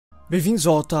Bem-vindos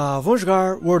ao Tá, vamos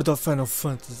jogar World of Final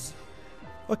Fantasy.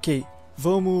 Ok,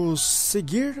 vamos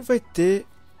seguir, vai ter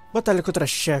batalha contra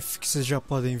chefe, que vocês já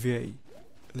podem ver aí.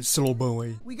 Esse lobão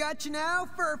aí. We got you now,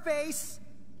 Furface.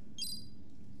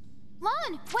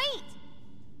 Lon, wait!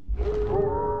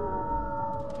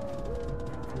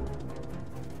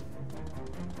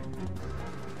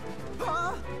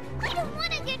 Huh? I don't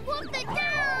want to get wolfed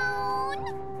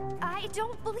down! I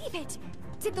don't believe it.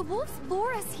 Did the wolves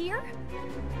lure us here?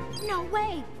 No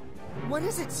way. What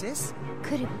is it, sis?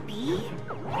 Could it be?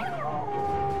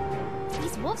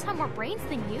 These wolves have more brains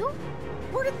than you?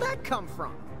 Where did that come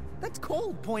from? That's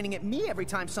cold pointing at me every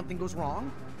time something goes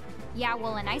wrong. Yeah,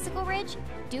 well, in Icicle Ridge,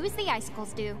 do as the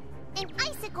icicles do. An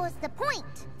icicle is the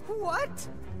point. What?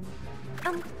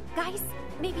 Guys,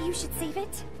 maybe you should save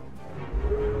it?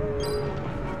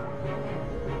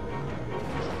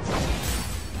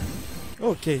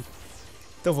 Ok,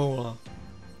 então vamos lá.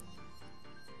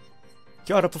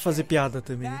 Que hora pra fazer piada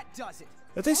também. That does it.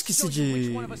 Eu até esqueci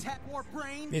de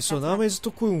mencionar, mas eu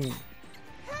tô com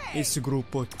esse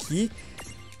grupo aqui.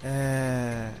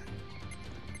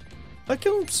 Aqui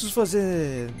eu não preciso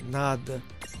fazer nada.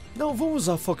 Não, vamos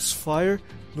usar Foxfire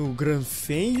no Grand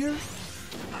Fenrir,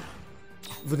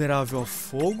 vulnerável a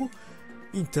fogo.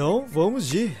 Então vamos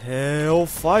de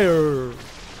Hellfire.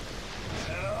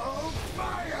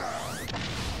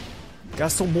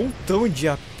 Gasta um montão de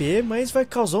AP, mas vai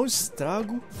causar um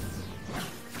estrago.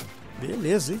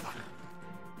 Beleza, hein?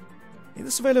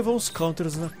 Ainda você vai levar uns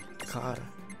counters na cara.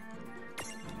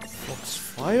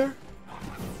 Foxfire.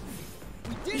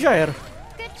 E já era.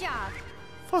 Good job.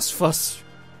 Fácil, fácil.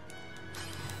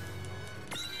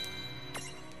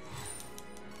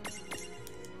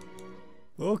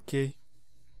 Ok.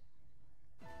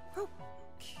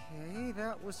 Okay,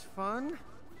 that was fun.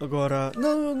 Agora,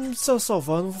 não precisa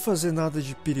salvar, não vou fazer nada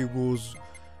de perigoso.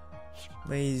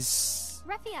 Mas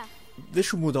Refia.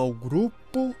 deixa eu mudar o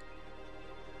grupo.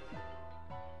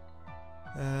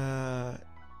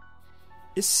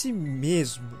 Esse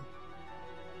mesmo.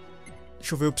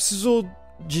 Deixa eu ver, eu preciso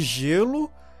de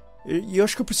gelo e eu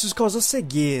acho que eu preciso causar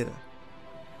cegueira.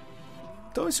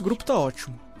 Então esse grupo tá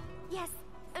ótimo. Yes,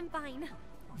 I'm fine.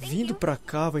 Vindo pra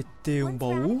cá vai ter um Once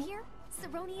baú. we're out of here,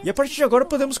 Saronia E a partir de agora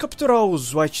podemos capturar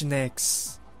os White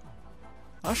Necks.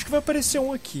 Acho que vai aparecer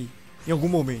um aqui, em algum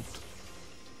momento.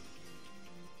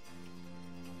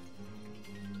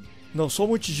 Não, só um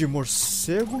monte de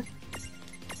morcego.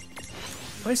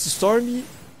 Mas esse Storm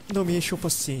não me encheu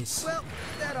paciência. Well,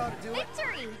 that ought to do it.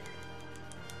 Victory!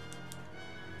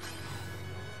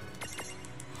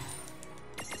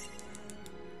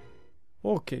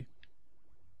 Ok.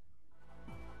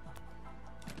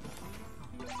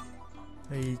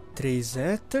 Aí, 3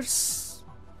 Ethers.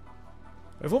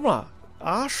 Aí vamos lá.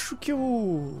 Acho que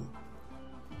o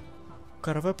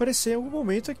cara vai aparecer em algum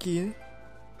momento aqui, né?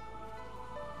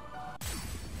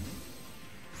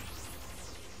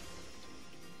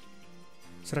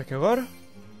 Será que é agora?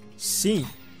 Sim.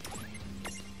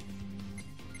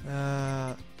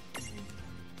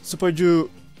 Você pode...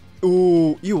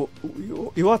 O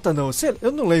Iwata não. Eu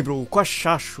não lembro. O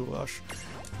Quachacho, eu acho.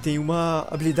 Tem uma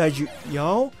habilidade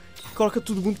Yaw que coloca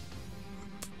todo mundo...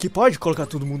 Que pode colocar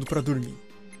todo mundo pra dormir.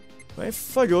 Mas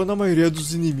falhou na maioria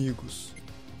dos inimigos.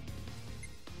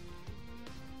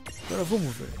 Agora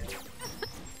vamos ver.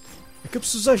 É que eu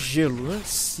preciso usar gelo, né?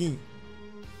 Sim.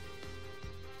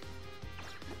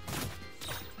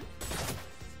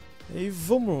 E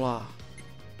vamos lá.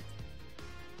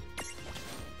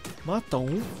 Mata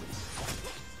um.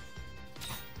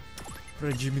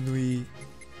 Pra diminuir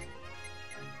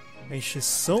a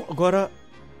encheção. Agora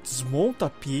desmonta a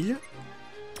pilha.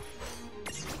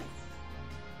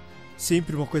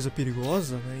 Sempre uma coisa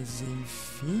perigosa, mas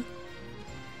enfim.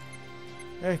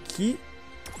 Aqui.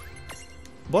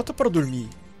 Bota pra dormir.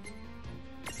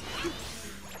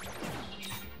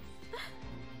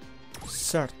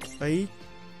 Certo. Aí.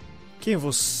 Quem é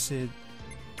você?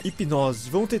 Hipnose.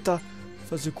 Vamos tentar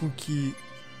fazer com que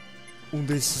um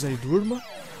desses aí durma.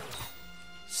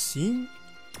 Sim.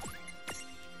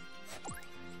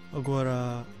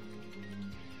 Agora...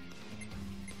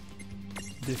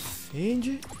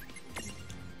 defende.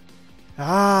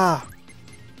 Ah!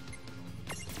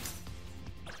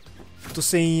 Tô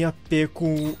sem AP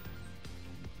com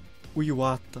o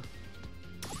Iwata.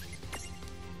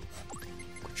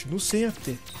 Continuo sem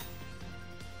AP.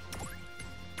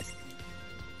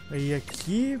 Aí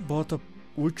aqui, bota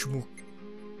o último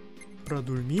pra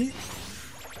dormir.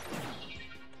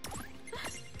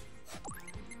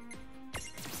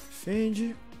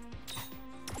 Defende.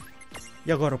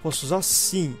 E agora eu posso usar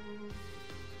sim.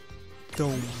 Então,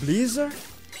 Blizzard.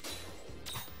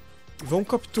 Vamos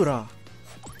capturar.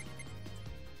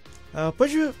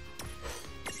 Pode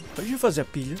fazer a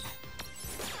pilha.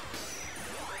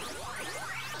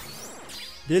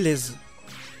 Beleza.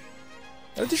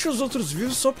 Eu deixo os outros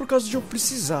vivos só por causa de eu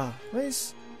precisar,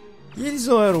 mas... E eles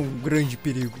não eram um grande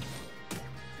perigo.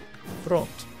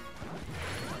 Pronto.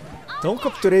 Então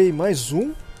capturei mais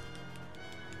um.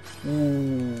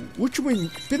 O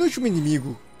penúltimo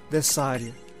inimigo dessa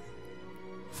área.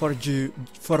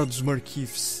 Fora dos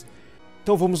Murkifs.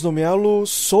 Então vamos nomeá-lo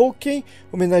Souken,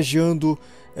 homenageando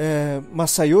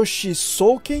Masayoshi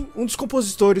Souken, um dos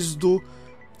compositores do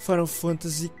Final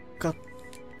Fantasy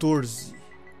XIV.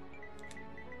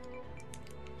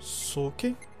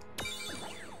 Souken.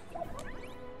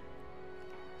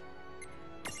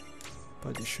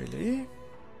 Pode deixar ele aí.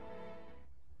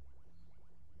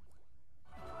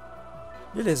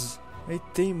 Beleza. Aí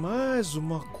tem mais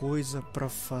uma coisa pra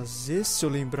fazer, se eu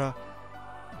lembrar.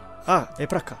 Ah, é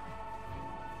pra cá.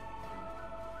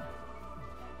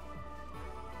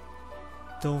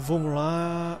 Então vamos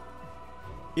lá.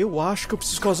 Eu acho que eu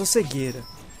preciso causar cegueira.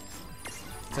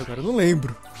 Agora eu não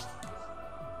lembro.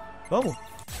 Vamos.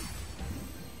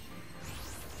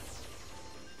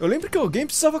 Eu lembro que alguém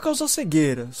precisava causar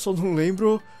cegueira. Só não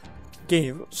lembro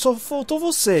quem. Só faltou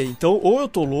você. Então ou eu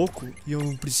tô louco e eu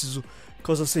não preciso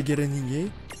causar cegueira a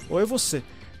ninguém, ou é você.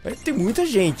 Mas tem muita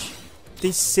gente.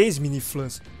 Tem 6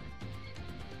 mini-flans.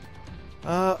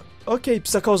 Ok,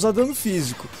 precisa causar dano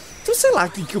físico. Então sei lá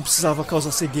quem que eu precisava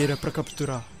causar cegueira pra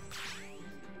capturar.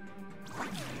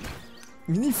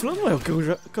 Mini-flan não é o que eu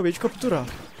já acabei de capturar.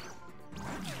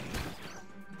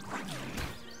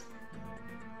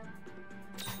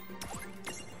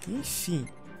 Enfim.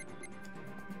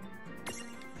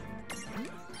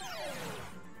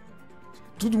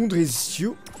 Todo mundo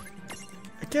resistiu.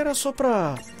 Aqui era só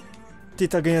pra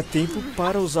tentar ganhar tempo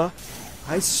para usar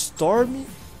a Storm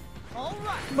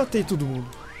e bater todo mundo.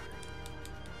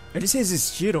 Eles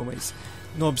resistiram, mas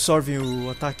não absorvem o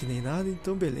ataque nem nada,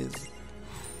 então beleza.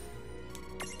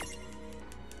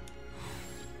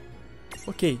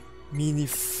 Ok, mini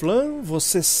flan,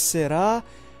 você será...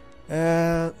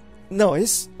 Não,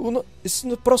 esse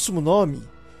próximo nome...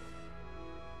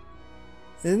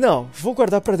 Não, vou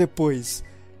guardar para depois.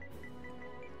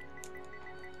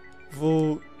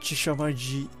 Vou te chamar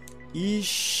de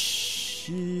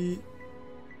Ishimoto,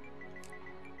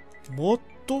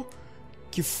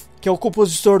 que é o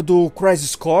compositor do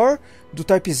Crisis Core, do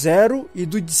Type 0 e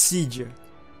do Dissidia.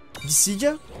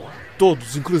 Dissidia,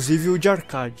 todos, inclusive o de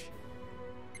arcade.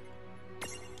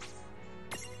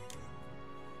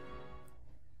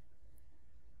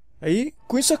 Aí,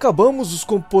 com isso acabamos os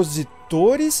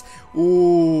compositores.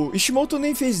 O Ishimoto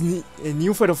nem fez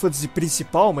nenhum Final Fantasy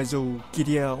principal, mas eu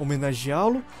queria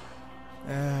homenageá-lo.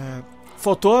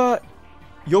 Faltou a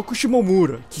Yoko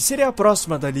Shimomura, que seria a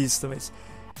próxima da lista, mas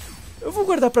eu vou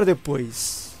guardar para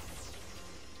depois.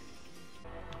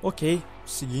 Ok,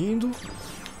 seguindo.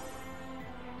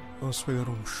 Vamos pegar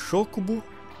um Chocobo.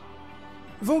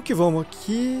 Vamos que vamos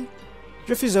aqui.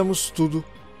 Já fizemos tudo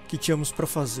que tínhamos para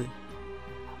fazer.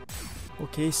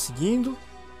 Ok, seguindo.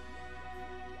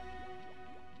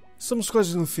 Estamos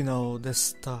quase no final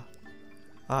desta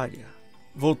área.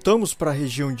 Voltamos para a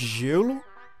região de gelo.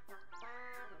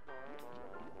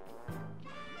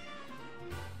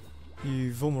 E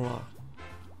vamos lá.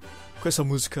 Com essa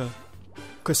música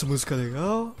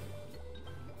legal.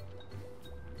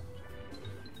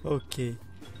 Ok.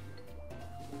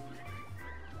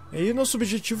 E nosso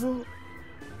objetivo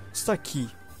está aqui.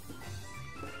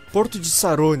 Porto de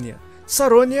Saronia.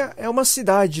 Saronia é uma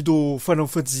cidade do Final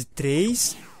Fantasy III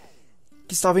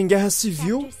que estava em guerra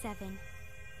civil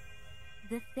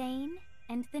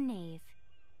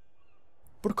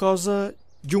por causa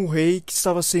de um rei que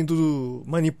estava sendo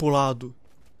manipulado.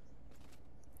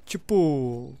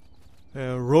 Tipo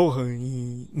Rohan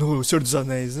no Senhor dos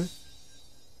Anéis, né?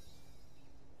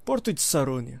 Porto de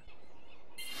Saronia.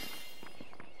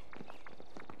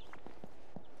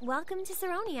 Welcome to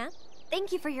Saronia.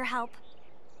 Thank you for your help.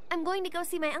 I'm going to go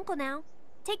see my uncle now.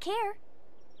 Take care.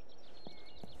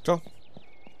 Tchau.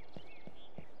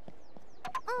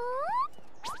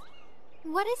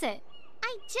 What is it?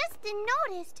 I just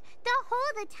noticed the whole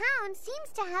of the town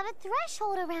seems to have a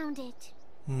threshold around it.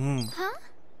 Huh?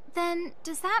 Then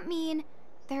does that mean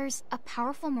there's a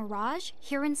powerful mirage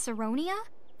here in Saronia?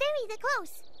 Very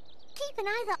close. Keep an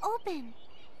eye open.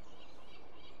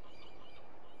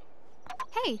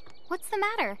 Hey, what's the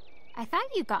matter? I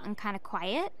thought you'd gotten kind of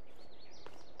quiet.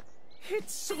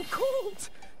 It's so cold.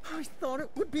 I thought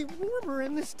it would be warmer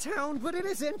in this town, but it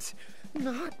isn't.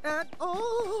 Not at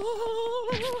all.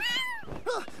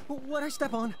 What'd I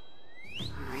step on?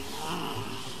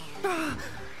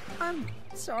 I'm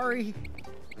sorry.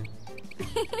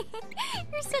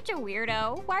 You're such a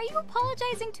weirdo. Why are you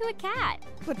apologizing to a cat?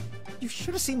 But you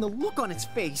should have seen the look on its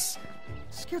face.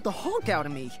 It scared the honk out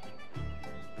of me.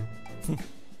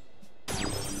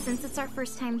 Since it's our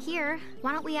first time here,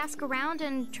 why don't we ask around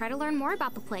and try to learn more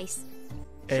about the place?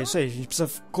 É isso aí, a gente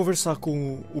precisa conversar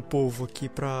com o povo aqui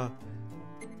pra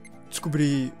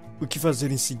descobrir o que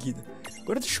fazer em seguida.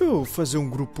 Agora deixa eu fazer um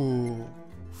grupo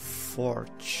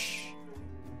forte.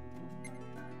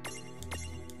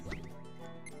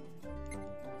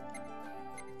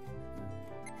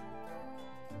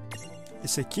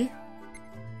 Esse aqui?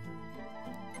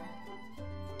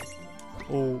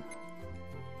 Ou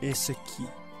esse aqui?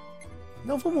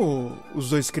 Não, vamos os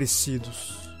dois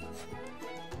crescidos.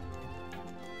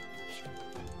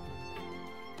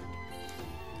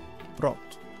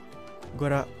 Pronto.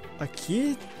 Agora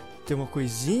aqui tem uma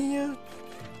coisinha,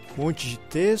 um monte de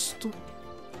texto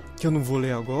que eu não vou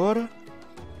ler agora.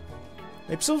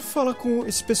 Aí preciso falar com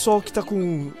esse pessoal que tá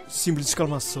com símbolo de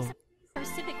exclamação. Our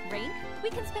civic rank, we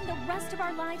can spend the rest of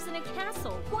our lives in a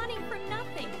castle, wanting for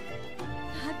nothing.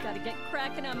 I've got to get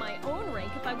cracking on my own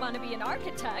rank if I want to be an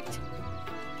architect.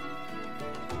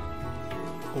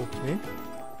 Ok.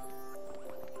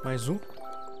 Mais um.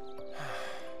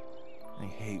 I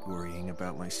hate worrying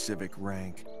about my civic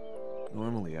rank.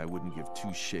 Normally, I wouldn't give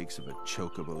two shakes of a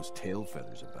chocobo's tail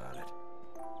feathers about it.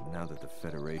 But now that the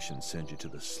Federation sends you to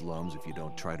the slums if you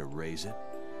don't try to raise it,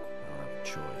 I don't have a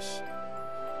choice.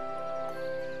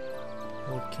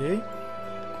 Ok.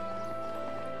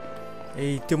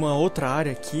 E tem uma outra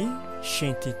área aqui,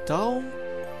 Shanty Town.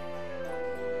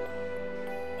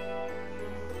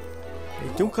 E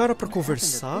tem um cara pra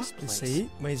conversar, isso aí,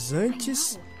 mas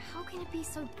antes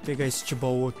pegar este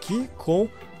baú aqui com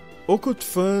Occult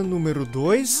Fan número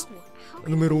 2.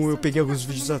 Número 1 eu peguei alguns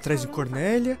vídeos atrás em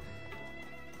Cornélia.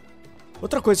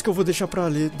 Outra coisa que eu vou deixar pra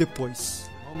ler depois.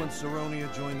 Moment Saronia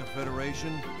joined the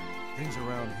Federation, things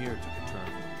around here took a turn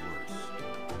for the worse.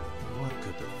 What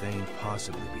could the Thane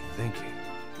possibly be thinking?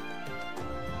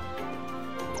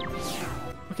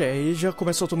 Ok, aí já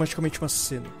começa automaticamente uma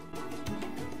cena.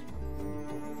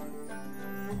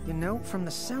 You know, from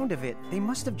the sound of it, they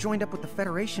must have joined up with the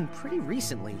Federation pretty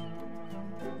recently.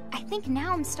 I think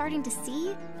now I'm starting to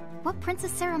see what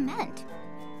Princess Sarah meant.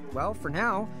 Well, for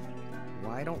now,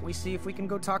 why don't we see if we can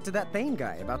go talk to that Thane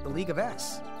guy about the League of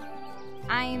S?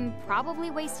 I'm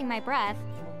probably wasting my breath,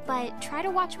 but try to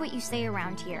watch what you say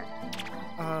around here.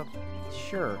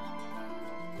 Sure.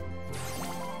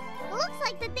 Looks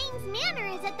like the Thane's manor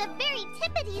is at the very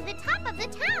tippity the top of the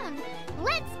town.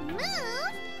 Let's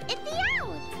move it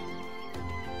out.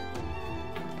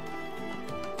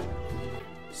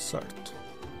 Certo.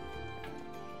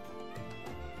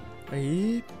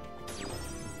 Aí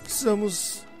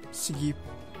precisamos seguir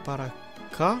para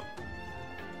cá.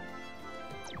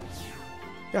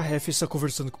 E a Ref está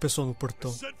conversando com o pessoal no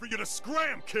portão.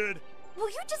 Will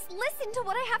you just listen to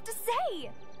what I have to say?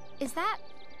 Is that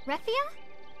Refia?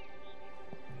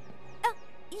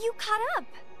 You caught up.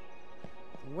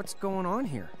 What's going on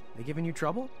here? They giving you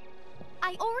trouble?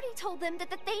 I already told them that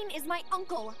the Thane is my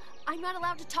uncle. I'm not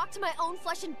allowed to talk to my own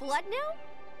flesh and blood now?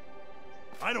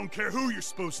 I don't care who you're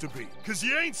supposed to be, because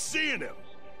you ain't seeing him.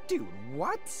 Dude,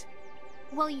 what?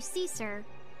 Well, you see, sir,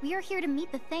 we are here to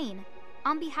meet the Thane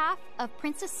on behalf of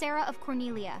Princess Sarah of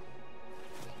Cornelia.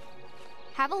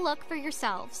 Have a look for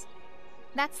yourselves.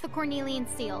 That's the Cornelian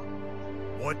seal.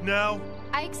 What now?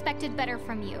 I expected better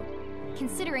from you,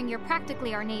 considering you're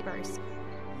practically our neighbors.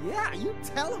 Yeah, you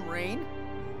tell him, Rain.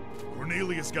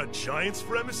 Cornelia's got giants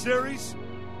for emissaries?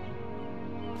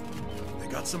 They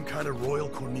got some kind of royal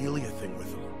Cornelia thing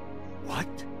with them. What?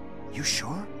 You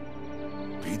sure?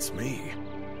 Beats me.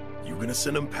 You gonna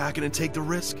send them packing and take the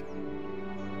risk?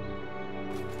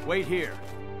 Wait here.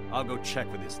 I'll go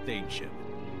check with this Thane ship.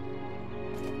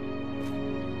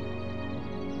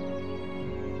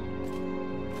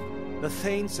 The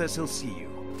Thane says he'll see you.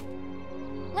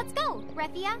 Let's go,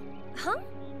 Refia. Huh?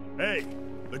 Hey,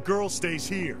 the girl stays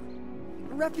here.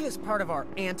 Refia's part of our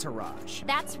entourage.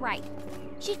 That's right.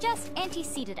 She just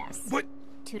anteceded us. What?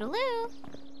 Toodaloo.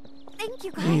 Thank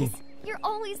you guys. You're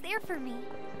always there for me.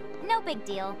 No big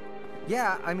deal.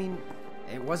 Yeah, I mean,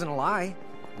 it wasn't a lie.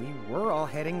 We were all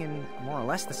heading in more or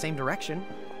less the same direction.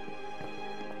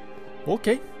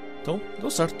 Ok, então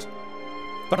deu certo.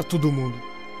 Para todo mundo.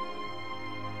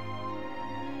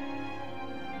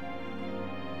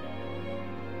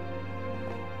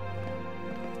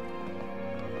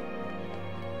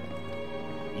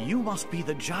 You must be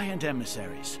the giant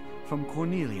emissaries from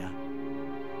Cornelia.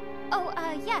 Oh,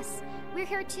 yes. We're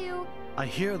here to I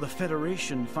hear the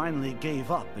Federation finally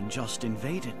gave up and just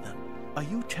invaded them. Are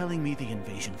you telling me the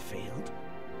invasion failed?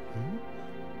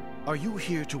 Are you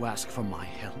here to ask for my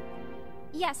help?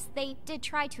 Yes, they did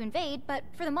try to invade, but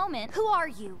for the moment... Who are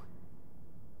you?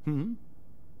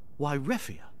 Why,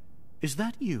 Refia, is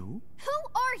that you? Who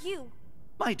are you?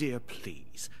 My dear,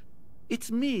 please.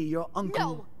 It's me, your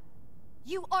uncle... No!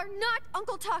 You are not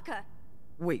Uncle Taka!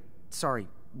 Wait, sorry,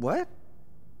 what?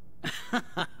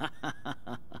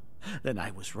 Then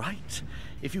I was right.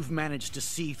 If you've managed to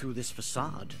see through this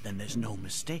facade, then there's no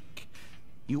mistake.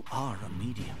 You are a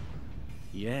medium.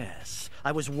 Yes,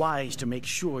 I was wise to make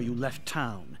sure you left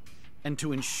town, and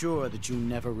to ensure that you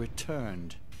never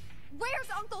returned. Where's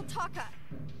Uncle Taka?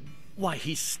 Why,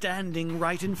 he's standing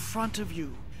right in front of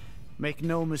you. Make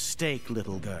no mistake,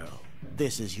 little girl.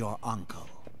 This is your uncle.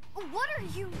 What are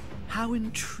you... How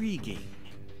intriguing.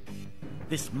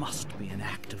 This must be an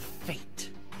act of fate.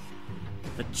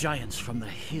 The giants from the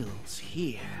hills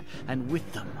here, and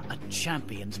with them a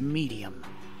champion's medium.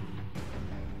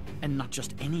 And not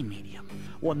just any medium,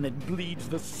 one that bleeds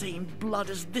the same blood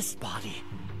as this body.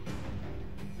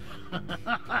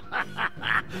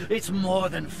 It's more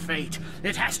than fate.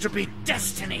 It has to be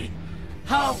destiny.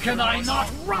 How can I not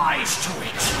rise to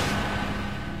it?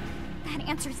 That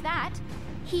answers that.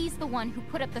 He's the one who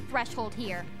put up the threshold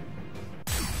here.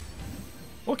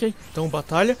 Ok, então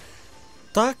batalha.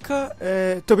 Taka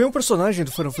é também um personagem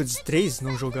do Final Fantasy 3,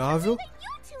 não jogável.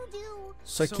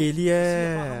 Só que ele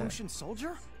é...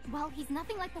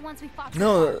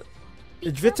 Não,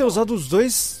 eu devia ter usado os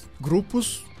dois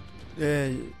grupos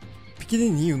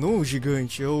pequenininho, não o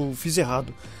gigante. Eu fiz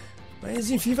errado. Mas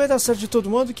enfim, vai dar certo de todo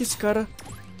modo, que esse cara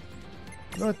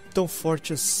não é tão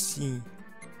forte assim.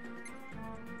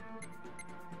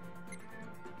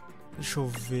 Deixa eu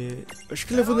ver... Acho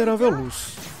que ele é vulnerável à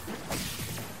luz.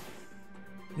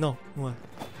 Não, não é.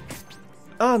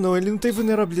 Ah, não, ele não tem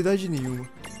vulnerabilidade nenhuma.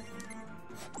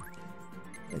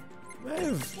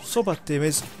 É só bater,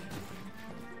 mas...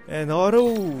 na hora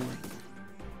eu...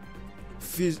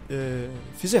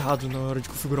 Fiz errado na hora de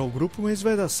configurar o grupo, mas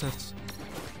vai dar certo.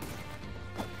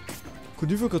 Com o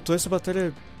nível que eu tô, essa batalha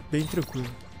é bem tranquila.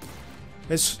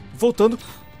 Mas, voltando,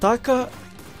 Taka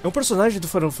é um personagem do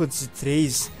Final Fantasy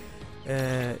 3.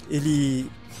 Ele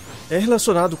é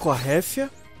relacionado com a Refia,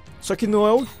 só que não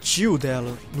é o tio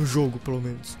dela, no jogo pelo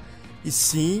menos, e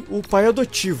sim o pai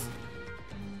adotivo.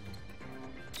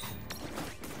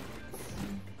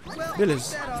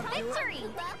 Beleza.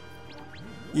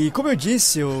 E como eu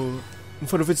disse, no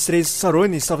Final Fantasy 3,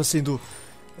 Saronia estava sendo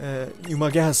em uma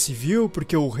guerra civil,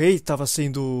 porque o rei estava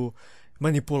sendo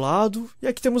manipulado, e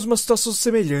aqui temos uma situação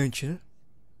semelhante, né?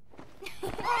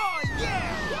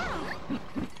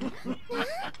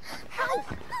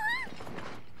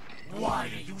 Why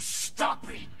are you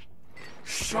stopping?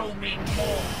 Show me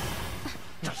more.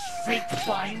 Does fate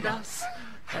bind us?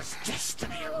 Has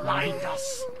destiny aligned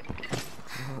us?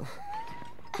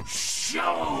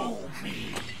 Show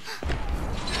me!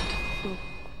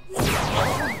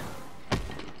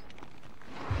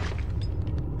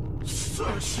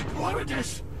 Search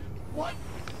Warriors! What?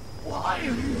 Why?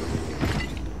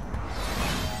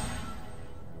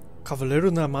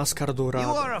 Cavaleiro na máscara dourada.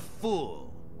 You are a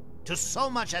fool to so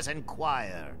much as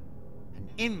inquire. An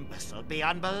imbecile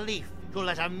beyond belief to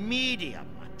let a medium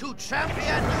to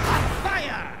champion a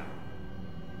fire!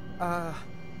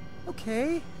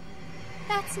 Okay.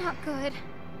 That's not good.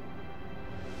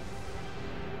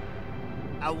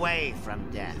 Away from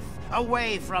death,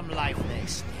 away from life they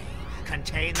stay.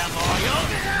 Contain them or you'll...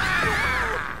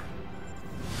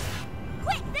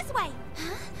 Quick, this way!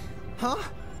 Huh?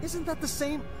 Isn't that the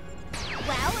same?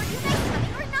 Well, are you guys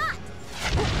coming or not?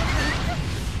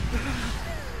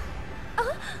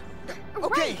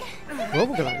 Okay.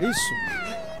 Vamos, galera, isso.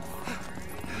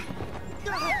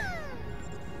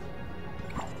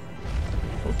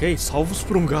 Ok, salvos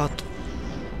por um gato.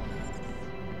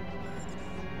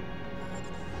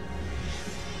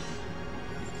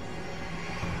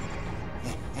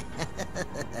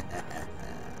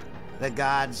 The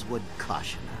gods would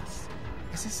caution us.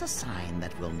 Is this a sign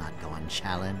that will not go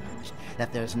unchallenged?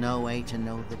 That there's no way to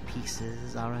know the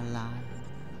pieces are alive?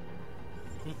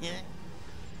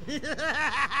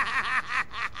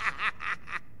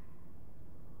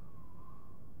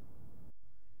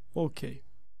 Ok.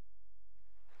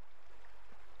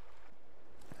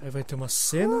 Aí vai ter uma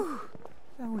cena.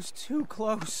 That was too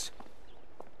close.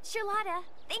 Charlotta,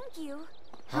 thank you.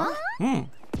 Huh?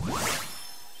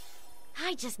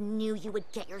 I just knew you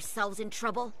would get yourselves in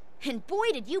trouble. And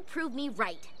boy, did you prove me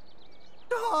right.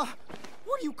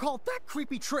 What do you call that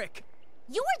creepy trick?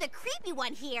 You're the creepy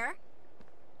one here.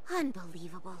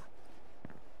 Unbelievable.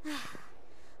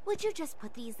 Would you just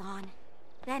put these on?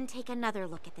 Then take another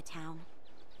look at the town.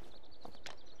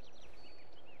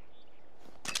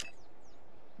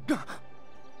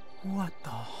 What the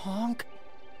honk?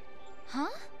 Huh?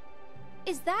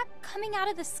 Is that coming out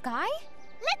of the sky?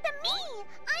 Let them me!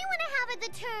 I want to have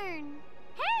the turn.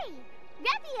 Hey,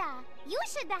 Revia, you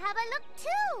should have a look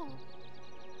too.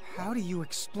 How do you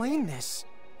explain this?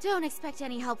 Don't expect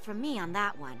any help from me on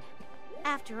that one.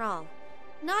 After all,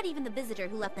 not even the visitor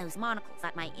who left those monocles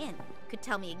at my inn could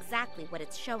tell me exactly what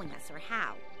it's showing us or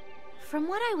how. From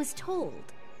what I was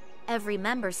told, every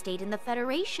member state in the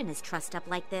Federation is trussed up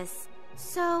like this.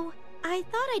 So, I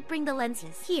thought I'd bring the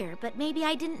lenses here, but maybe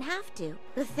I didn't have to.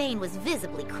 The Thane was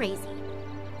visibly crazy.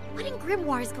 What in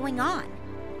Grimoire is going on?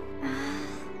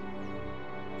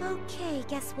 Okay,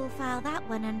 guess we'll file that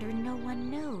one under no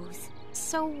one knows.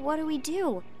 So what do we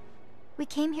do? We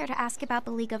came here to ask about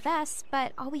the League of S,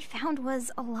 but all we found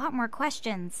was a lot more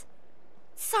questions.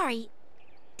 Sorry,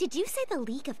 did you say the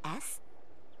League of S?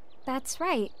 That's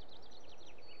right.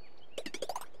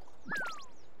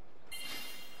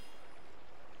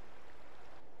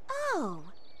 Oh,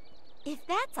 if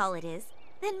that's all it is,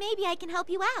 then maybe I can help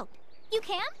you out. You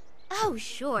can? Oh,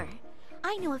 sure.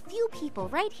 I know a few people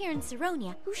right here in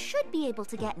Saronia who should be able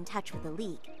to get in touch with the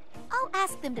League. I'll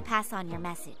ask them to pass on your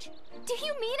message. Do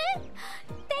you mean it?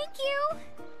 Thank you!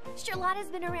 Charlotta's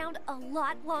been around a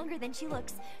lot longer than she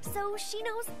looks, so she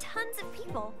knows tons of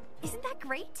people. Isn't that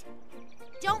great?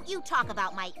 Don't you talk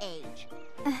about my age.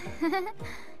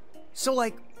 So,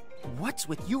 like, what's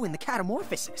with you and the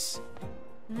catamorphosis?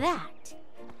 That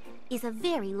is a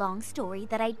very long story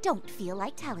that I don't feel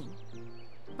like telling.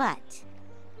 But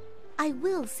I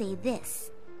will say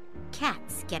this.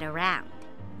 Cats get around.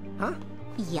 Huh?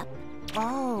 Yep.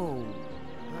 Oh,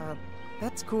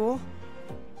 that's cool.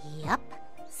 Yep.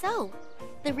 So,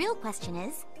 the real question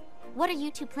is, what are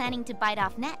you two planning to bite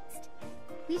off next?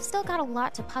 We've still got a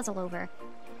lot to puzzle over.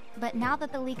 But now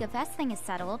that the League of S thing is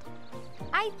settled,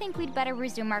 I think we'd better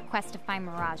resume our quest to find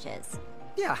mirages.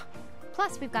 Yeah.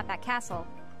 Plus, we've got that castle.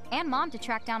 And Mom to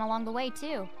track down along the way,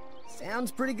 too. Sounds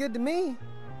pretty good to me.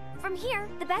 From here,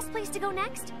 the best place to go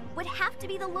next would have to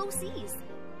be the low seas.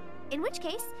 In which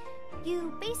case,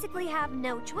 you basically have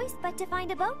no choice but to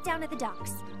find a boat down at the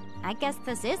docks. I guess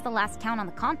this is the last town on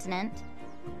the continent.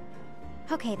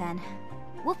 Okay then,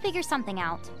 we'll figure something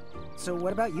out. So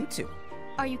what about you two?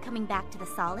 Are you coming back to the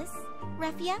Solace,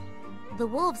 Refia? The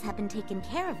wolves have been taken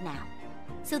care of now,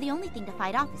 so the only thing to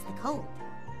fight off is the cold.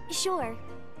 Sure.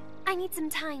 I need some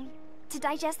time to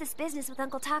digest this business with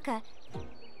Uncle Taka.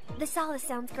 The Solace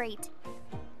sounds great.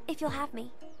 If you'll have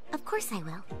me. Of course I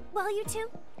will. Well, you two,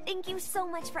 thank you so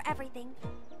much for everything.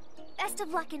 Best of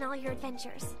luck in all your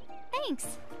adventures.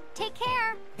 Thanks. Take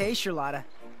care. Hey, Charlotta.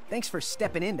 Thanks for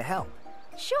stepping in to help.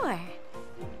 Sure.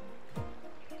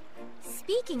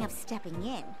 Speaking of stepping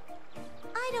in,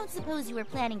 I don't suppose you were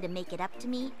planning to make it up to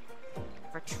me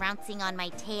for trouncing on my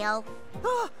tail?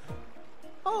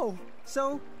 Oh,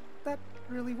 so that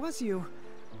really was you.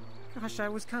 Gosh, I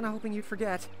was kind of hoping you'd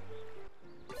forget.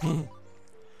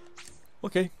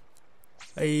 Ok.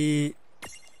 Aí...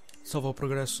 Salvar o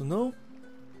progresso não.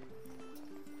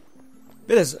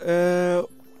 Beleza.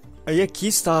 Aí aqui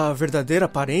está a verdadeira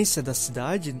aparência da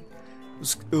cidade.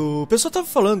 O pessoal tava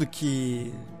falando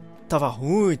que tava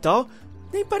ruim e tal.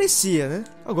 Nem parecia, né?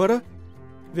 Agora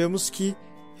vemos que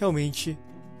realmente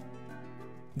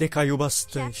decaiu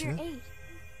bastante, né?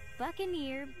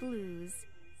 Buccaneer Blues.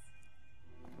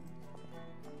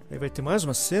 Aí vai ter mais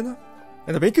uma cena.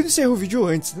 Ainda bem que eu encerrei o vídeo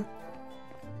antes, né?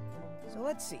 So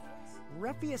let's see.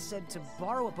 Refia said to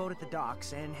borrow a boat at the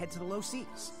docks and head to the low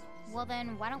seas. Well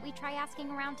then, why don't we try asking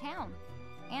around town?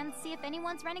 And see if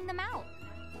anyone's renting them out.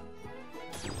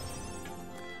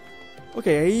 Ok,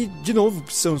 aí de novo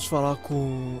precisamos falar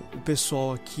com o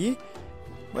pessoal aqui.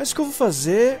 Mas o que eu vou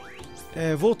fazer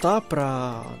é voltar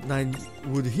pra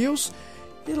Ninewood Hills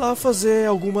e lá fazer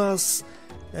algumas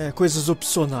coisas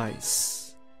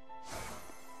opcionais.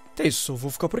 Então é isso, eu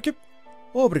vou ficar por aqui.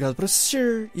 Obrigado por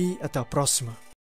assistir e até a próxima.